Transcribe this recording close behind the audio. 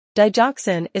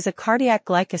Digoxin is a cardiac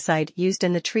glycoside used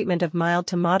in the treatment of mild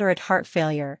to moderate heart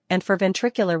failure and for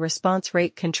ventricular response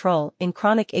rate control in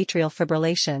chronic atrial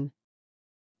fibrillation.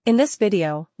 In this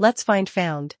video, let's find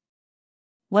found.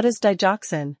 What is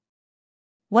digoxin?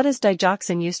 What is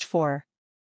digoxin used for?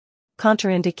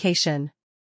 Contraindication.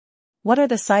 What are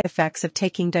the side effects of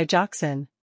taking digoxin?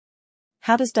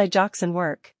 How does digoxin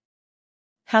work?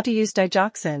 How to use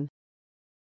digoxin?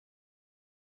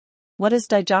 What is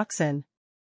digoxin?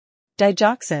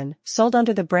 Digoxin, sold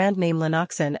under the brand name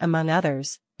Lanoxin among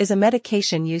others, is a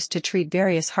medication used to treat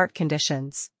various heart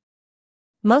conditions.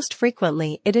 Most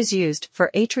frequently it is used for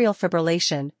atrial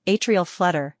fibrillation, atrial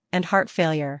flutter, and heart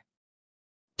failure.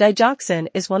 Digoxin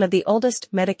is one of the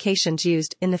oldest medications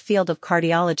used in the field of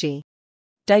cardiology.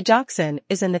 Digoxin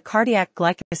is in the cardiac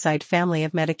glycoside family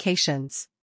of medications.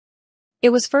 It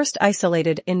was first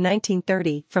isolated in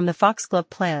 1930 from the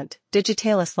foxglove plant,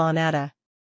 digitalis lanata.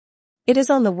 It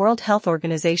is on the World Health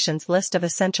Organization's list of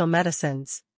essential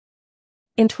medicines.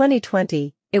 In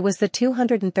 2020, it was the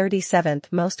 237th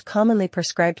most commonly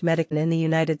prescribed medicine in the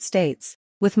United States,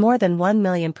 with more than 1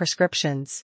 million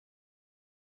prescriptions.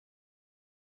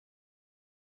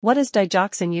 What is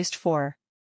digoxin used for?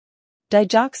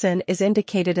 Digoxin is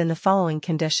indicated in the following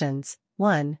conditions.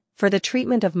 1. For the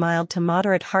treatment of mild to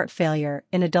moderate heart failure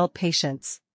in adult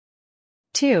patients.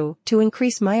 2. To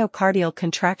increase myocardial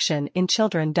contraction in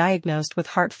children diagnosed with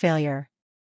heart failure.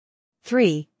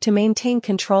 3. To maintain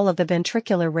control of the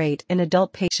ventricular rate in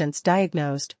adult patients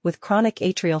diagnosed with chronic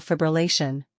atrial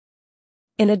fibrillation.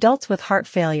 In adults with heart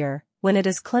failure, when it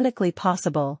is clinically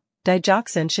possible,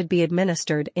 digoxin should be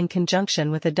administered in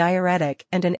conjunction with a diuretic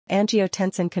and an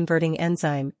angiotensin-converting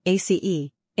enzyme,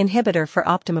 ACE, inhibitor for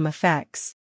optimum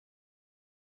effects.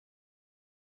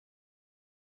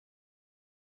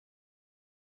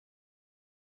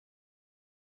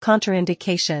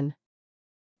 Contraindication.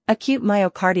 Acute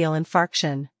myocardial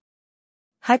infarction.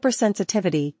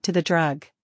 Hypersensitivity to the drug.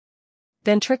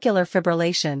 Ventricular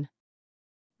fibrillation.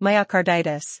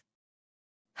 Myocarditis.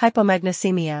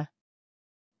 Hypomagnesemia.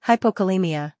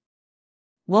 Hypokalemia.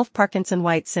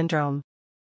 Wolff-Parkinson-White syndrome.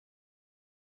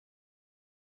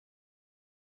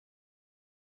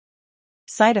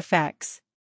 Side effects.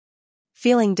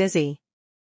 Feeling dizzy.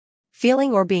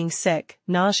 Feeling or being sick,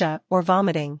 nausea or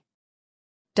vomiting.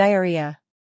 Diarrhea.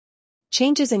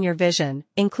 Changes in your vision,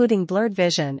 including blurred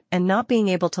vision and not being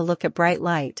able to look at bright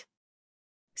light.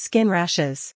 Skin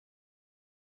rashes.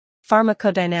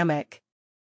 Pharmacodynamic.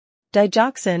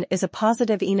 Digoxin is a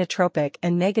positive inotropic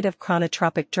and negative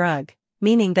chronotropic drug,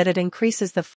 meaning that it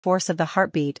increases the force of the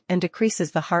heartbeat and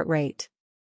decreases the heart rate.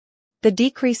 The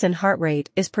decrease in heart rate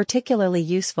is particularly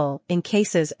useful in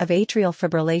cases of atrial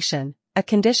fibrillation, a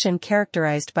condition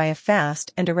characterized by a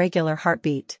fast and irregular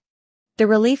heartbeat. The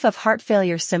relief of heart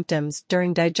failure symptoms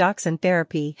during digoxin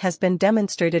therapy has been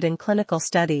demonstrated in clinical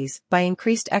studies by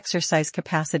increased exercise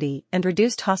capacity and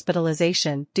reduced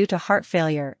hospitalization due to heart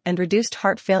failure and reduced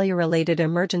heart failure-related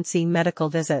emergency medical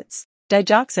visits.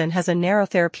 Digoxin has a narrow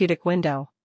therapeutic window.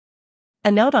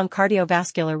 A note on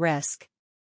cardiovascular risk.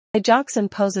 Digoxin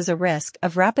poses a risk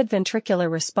of rapid ventricular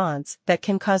response that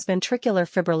can cause ventricular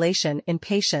fibrillation in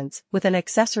patients with an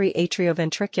accessory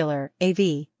atrioventricular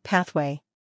 (AV) pathway.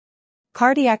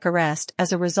 Cardiac arrest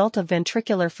as a result of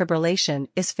ventricular fibrillation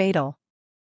is fatal.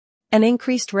 An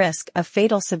increased risk of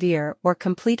fatal severe or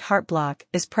complete heart block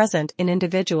is present in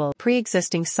individuals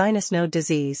pre-existing sinus node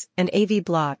disease and AV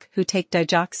block who take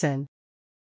digoxin.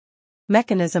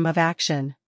 Mechanism of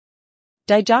action.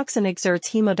 Digoxin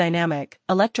exerts hemodynamic,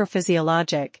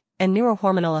 electrophysiologic, and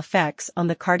neurohormonal effects on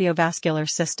the cardiovascular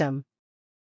system.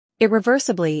 It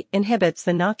reversibly inhibits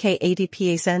the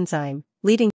NACA-ADPase enzyme,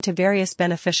 leading to various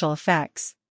beneficial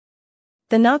effects.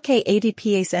 The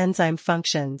NACA-ADPase enzyme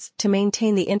functions to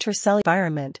maintain the intracellular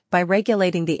environment by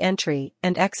regulating the entry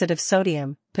and exit of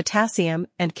sodium, potassium,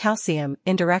 and calcium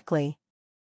indirectly.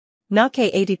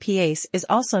 NACA-ADPase is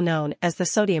also known as the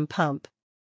sodium pump.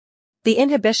 The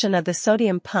inhibition of the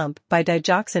sodium pump by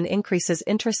digoxin increases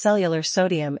intracellular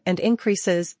sodium and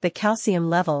increases the calcium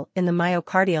level in the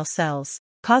myocardial cells,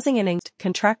 causing an increased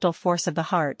contractile force of the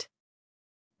heart.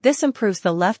 This improves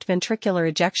the left ventricular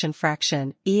ejection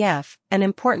fraction, EF, an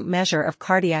important measure of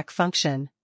cardiac function.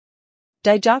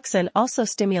 Digoxin also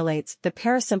stimulates the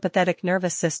parasympathetic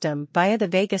nervous system via the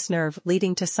vagus nerve,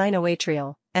 leading to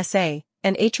sinoatrial, SA,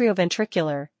 and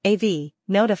atrioventricular, AV,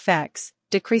 node effects,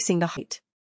 decreasing the heart.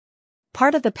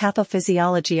 Part of the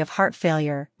pathophysiology of heart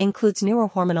failure includes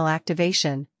neurohormonal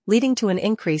activation, leading to an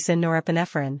increase in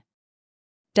norepinephrine.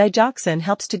 Digoxin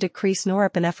helps to decrease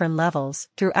norepinephrine levels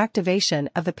through activation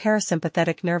of the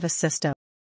parasympathetic nervous system.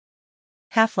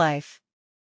 Half-life.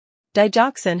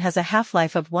 Digoxin has a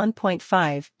half-life of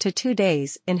 1.5 to 2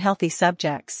 days in healthy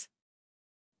subjects.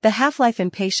 The half-life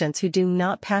in patients who do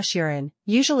not pass urine,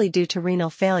 usually due to renal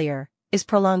failure, is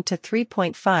prolonged to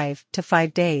 3.5 to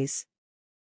 5 days.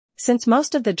 Since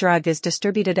most of the drug is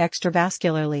distributed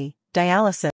extravascularly,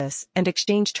 dialysis and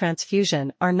exchange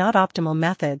transfusion are not optimal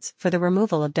methods for the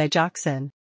removal of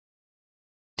digoxin.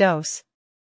 Dose.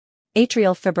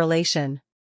 Atrial fibrillation.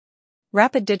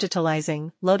 Rapid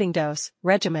digitalizing, loading dose,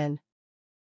 regimen.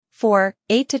 4,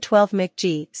 8 to 12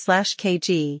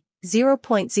 mg/kg,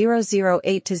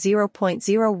 0.008 to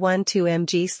 0.012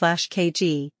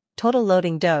 mg/kg, total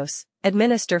loading dose,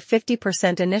 administer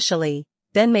 50% initially,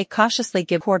 then may cautiously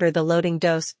give quarter the loading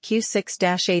dose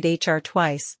Q6-8 HR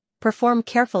twice, perform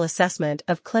careful assessment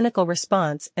of clinical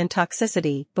response and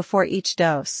toxicity before each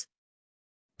dose.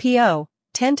 PO,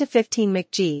 10 to 15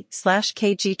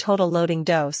 mg/kg total loading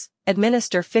dose,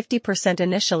 administer 50%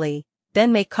 initially,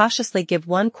 then may cautiously give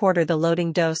 1/4 the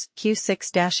loading dose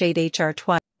Q6-8 HR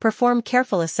twice, perform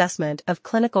careful assessment of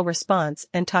clinical response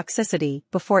and toxicity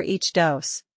before each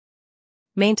dose.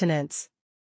 Maintenance.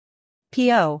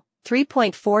 PO,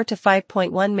 3.4 to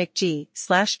 5.1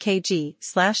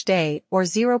 mg/kg/day or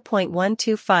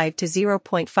 0.125 to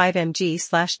 0.5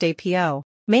 mg/day PO,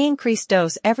 may increase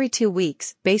dose every 2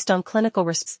 weeks based on clinical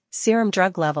risks, serum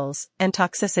drug levels, and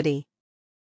toxicity.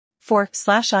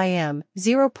 4/IM,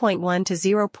 0.1 to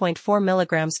 0.4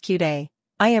 mg q-day.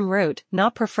 IM route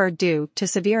not preferred due to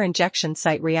severe injection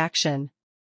site reaction.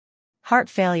 Heart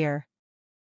failure.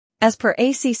 As per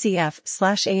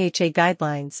ACCF/AHA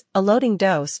guidelines, a loading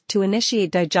dose to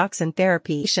initiate digoxin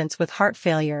therapy in patients with heart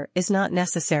failure is not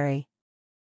necessary.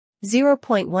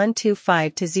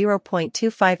 0.125 to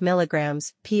 0.25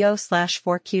 mg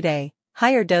PO/4 q-day.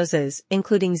 Higher doses,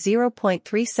 including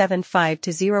 0.375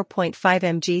 to 0.5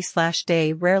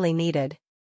 mg/day, rarely needed.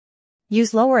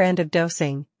 Use lower end of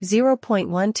dosing,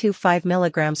 0.125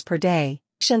 mg per day,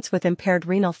 patients with impaired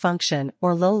renal function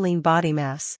or low lean body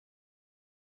mass.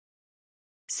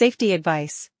 Safety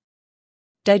advice.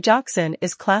 Digoxin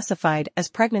is classified as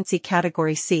pregnancy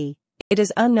category C. It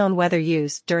is unknown whether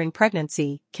use during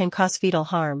pregnancy can cause fetal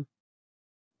harm.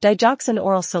 Digoxin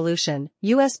oral solution,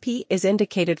 USP, is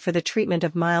indicated for the treatment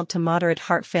of mild to moderate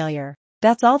heart failure.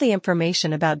 That's all the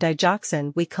information about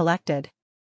digoxin we collected.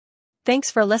 Thanks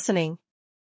for listening.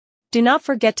 Do not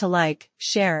forget to like,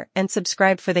 share, and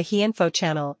subscribe for the HeInfo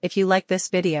channel if you like this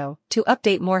video to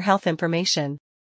update more health information.